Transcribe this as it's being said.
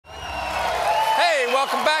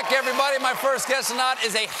Welcome back, everybody. My first guest tonight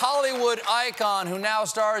is a Hollywood icon who now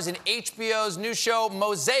stars in HBO's new show,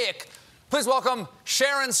 Mosaic. Please welcome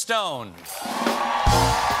Sharon Stone.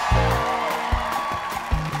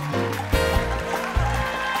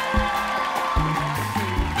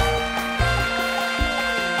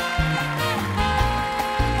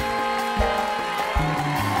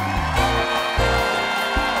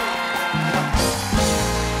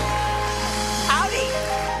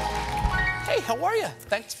 How are you?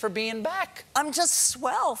 Thanks for being back. I'm just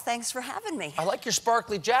swell. Thanks for having me. I like your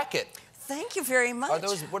sparkly jacket. Thank you very much.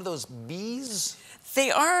 What are those, bees?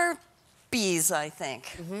 They are bees, I think.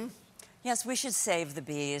 Mm-hmm. Yes, we should save the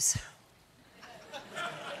bees.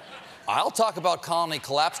 I'll talk about colony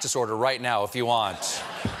collapse disorder right now if you want.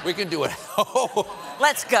 We can do it.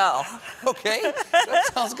 Let's go. Okay, that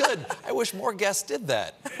sounds good. I wish more guests did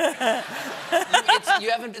that.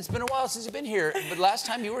 It's been a while since you've been here, but last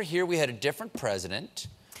time you were here, we had a different president.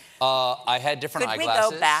 I had different eyeglasses.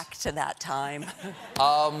 Could we go back to that time?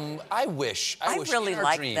 I wish. I really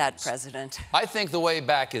liked that president. I think the way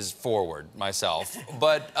back is forward, myself.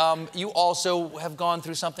 But you also have gone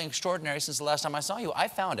through something extraordinary since the last time I saw you. I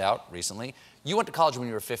found out recently you went to college when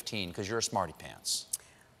you were 15 because you're a smarty pants.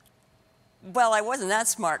 Well, I wasn't that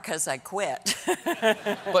smart because I quit.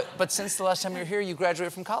 but since the last time you were here, you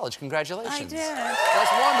graduated from college. Congratulations. I did.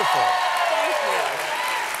 That's wonderful. Thank you.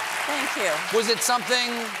 Thank you. Was it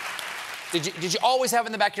something? Did you always have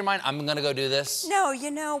in the back of your mind, I'm gonna go do this? No, you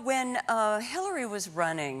know, when Hillary was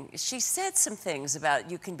running, she said some things about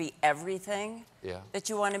you can be everything that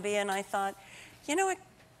you want to be, and I thought, you know, I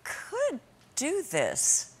could do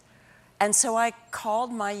this. And so I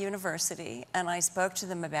called my university and I spoke to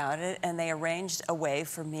them about it, and they arranged a way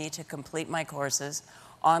for me to complete my courses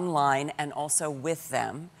online and also with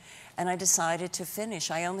them. And I decided to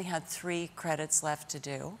finish. I only had 3 credits left to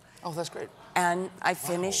do. Oh, that's great. And I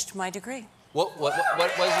finished my degree. What was your,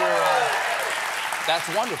 that's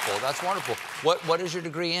wonderful, that's wonderful. What is your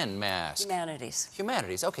degree in, may I ask? Humanities.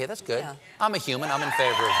 Humanities, okay, that's good. Yeah. I'm a human, I'm in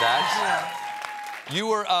favor of that. Yeah. You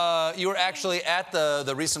were actually at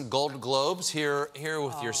the recent Golden Globes here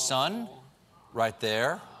with your son, right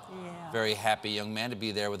there. Yeah. Very happy young man to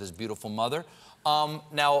be there with his beautiful mother.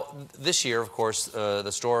 Now, this year, of course, the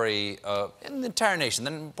story in the entire nation,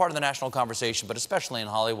 then part of the national conversation, but especially in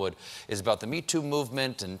Hollywood, is about the Me Too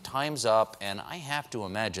movement and Time's Up. And I have to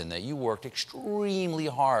imagine that you worked extremely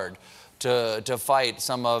hard to fight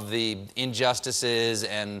some of the injustices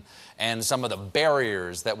and some of the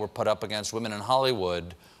barriers that were put up against women in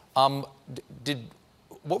Hollywood. What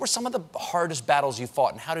were some of the hardest battles you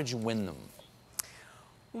fought, and how did you win them?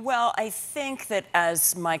 Well, I think that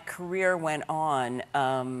as my career went on,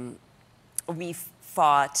 we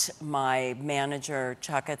fought, my manager,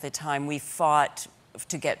 Chuck, at the time, we fought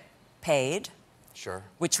to get paid. Sure.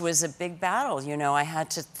 Which was a big battle. You know, I had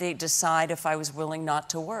to decide if I was willing not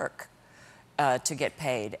to work to get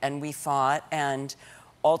paid. And we fought, and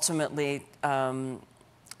ultimately,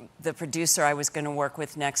 the producer I was going to work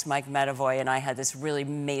with next, Mike Medavoy, and I had this really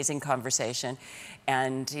amazing conversation.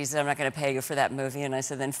 And he said, I'm not going to pay you for that movie. And I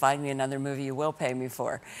said, then find me another movie you will pay me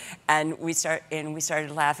for. And we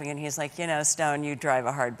started laughing, and he's like, you know, Stone, you drive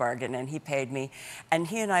a hard bargain. And he paid me. And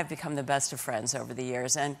he and I have become the best of friends over the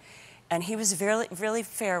years. And he was really, really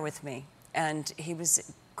fair with me. And he was a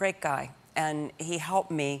great guy. And he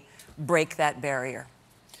helped me break that barrier.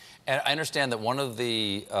 And I understand that one of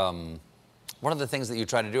the things that you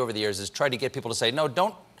try to do over the years is try to get people to say, no,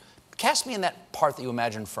 don't cast me in that part that you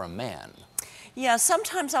imagined for a man. Yeah,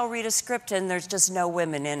 sometimes I'll read a script and there's just no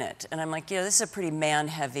women in it. And I'm like, you know, this is a pretty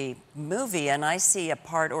man-heavy movie, and I see a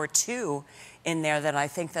part or 2 in there that I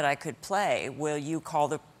think that I could play. Will you call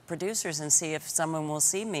the producers and see if someone will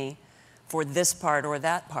see me for this part or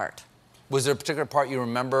that part? Was there a particular part you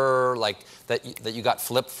remember, like, that you got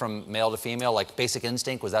flipped from male to female, like Basic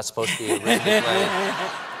Instinct? Was that supposed to be a really good play?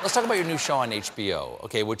 Let's talk about your new show on HBO,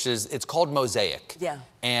 okay, it's called Mosaic. Yeah.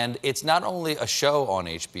 And it's not only a show on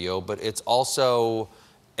HBO, but it's also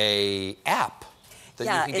an app that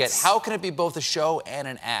you can get. How can it be both a show and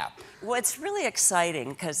an app? Well, it's really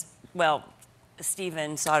exciting because, well,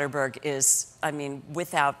 Steven Soderbergh is, I mean,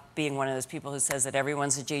 without being one of those people who says that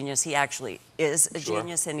everyone's a genius, he actually is a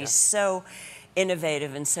genius, and he's so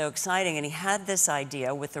innovative and so exciting. And he had this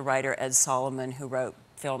idea with the writer Ed Solomon, who wrote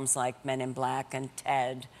films like Men in Black and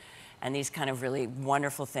Ted and these kind of really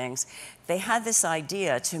wonderful things. They had this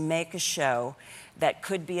idea to make a show that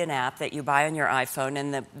could be an app that you buy on your iPhone.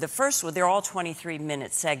 And the first one, they're all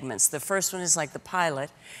 23-minute segments. The first one is like the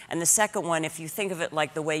pilot. And the second one, if you think of it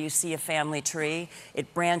like the way you see a family tree,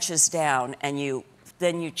 it branches down and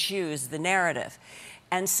then you choose the narrative.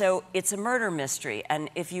 And so it's a murder mystery. And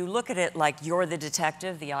if you look at it like you're the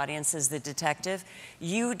detective, the audience is the detective,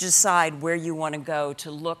 you decide where you want to go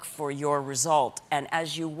to look for your result. And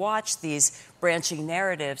as you watch these branching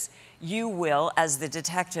narratives, you will, as the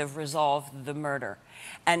detective, resolve the murder.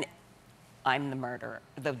 And I'm the murderer,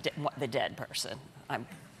 the dead person.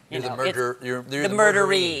 You're the murderer. You're the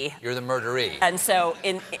murderee. You're the murderee. And so,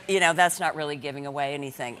 that's not really giving away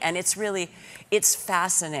anything. And it's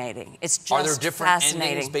fascinating. It's just fascinating. Are there different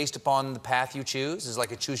endings based upon the path you choose? Is it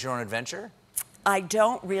like a choose your own adventure? I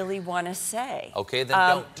don't really want to say. Okay, then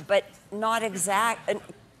don't. But not exact.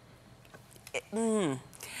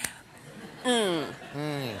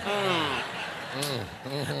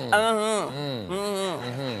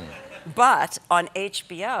 But on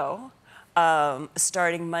HBO,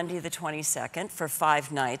 starting Monday the 22nd for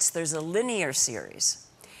 5 nights, there's a linear series.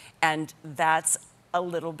 And that's a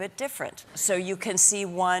little bit different. So you can see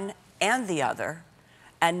one and the other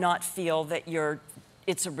and not feel that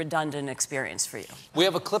it's a redundant experience for you. We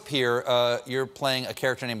have a clip here. You're playing a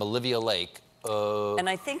character named Olivia Lake. And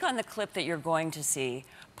I think on the clip that you're going to see,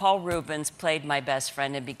 Paul Rubens played my best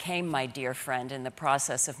friend and became my dear friend in the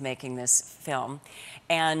process of making this film.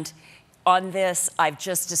 And on this, I've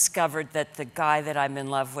just discovered that the guy that I'm in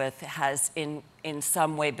love with has in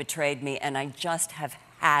some way betrayed me, and I just have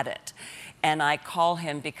had it. And I call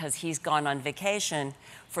him because he's gone on vacation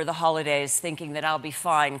for the holidays thinking that I'll be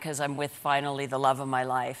fine because I'm with finally the love of my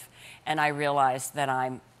life. And I realize that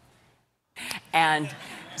and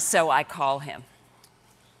so I call him.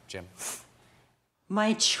 Jim.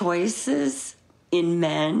 My choices in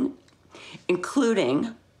men,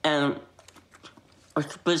 including, and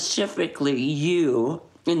specifically you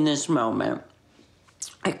in this moment,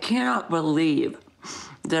 I cannot believe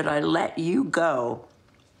that I let you go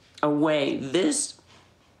away this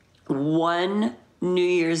one New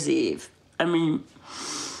Year's Eve. I mean,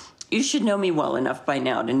 you should know me well enough by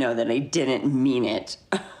now to know that I didn't mean it.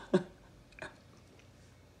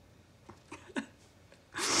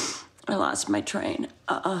 I lost my train.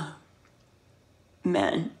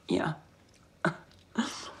 Men, yeah.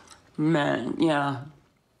 Men, yeah.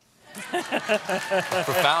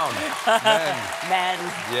 Profound. Men.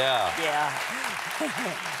 Yeah. Yeah.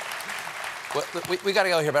 Well, we got to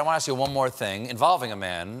go here, but I want to ask you one more thing involving a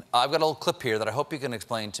man. I've got a little clip here that I hope you can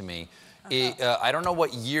explain to me. I don't know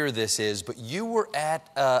what year this is, but you were at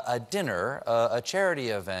a dinner, a charity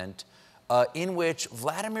event, in which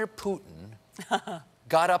Vladimir Putin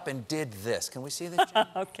got up and did this. Can we see this, Jim?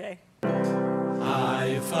 Okay.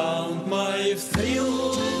 I found my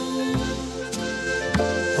thrill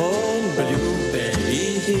on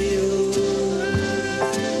Blueberry Hill.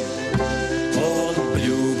 On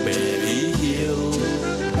Blueberry Hill.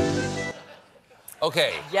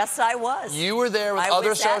 Okay. Yes, I was. You were there with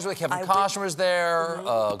other stars. Kevin Costner was there.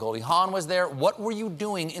 Goldie Hawn was there. What were you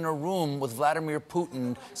doing in a room with Vladimir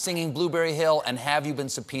Putin singing Blueberry Hill, and have you been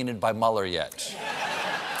subpoenaed by Mueller yet?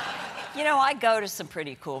 You know, I go to some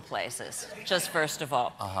pretty cool places, just first of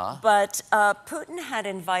all. Uh-huh. But Putin had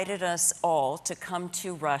invited us all to come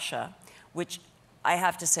to Russia, which I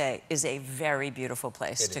have to say is a very beautiful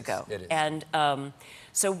place to go. It is. And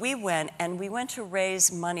so we went, and we went to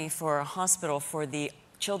raise money for a hospital for the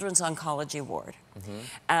Children's Oncology Ward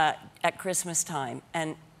at Christmas time.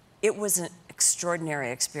 And it was an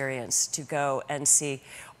extraordinary experience to go and see.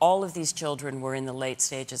 All of these children were in the late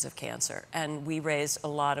stages of cancer, and we raised a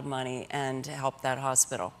lot of money and helped that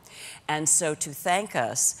hospital. And so to thank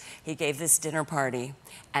us, he gave this dinner party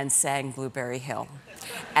and sang Blueberry Hill.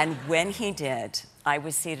 And when he did, I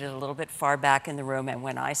was seated a little bit far back in the room, and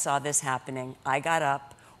when I saw this happening, I got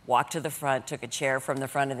up, walked to the front, took a chair from the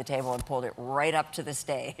front of the table and pulled it right up to the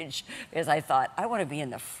stage because I thought, I want to be in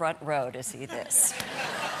the front row to see this.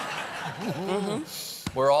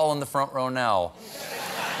 We're all in the front row now.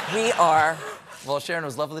 We are. Well, Sharon, it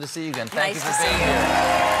was lovely to see you again. Thank you Nice for to being see you. here.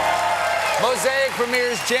 Mosaic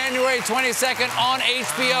premieres January 22nd on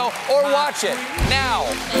HBO, or watch it now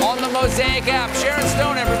on the Mosaic app. Sharon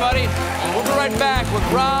Stone, everybody. We'll be right back with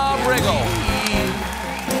Rob Riggle.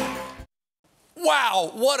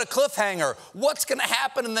 Wow, what a cliffhanger. What's going to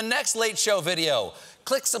happen in the next Late Show video?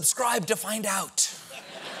 Click subscribe to find out.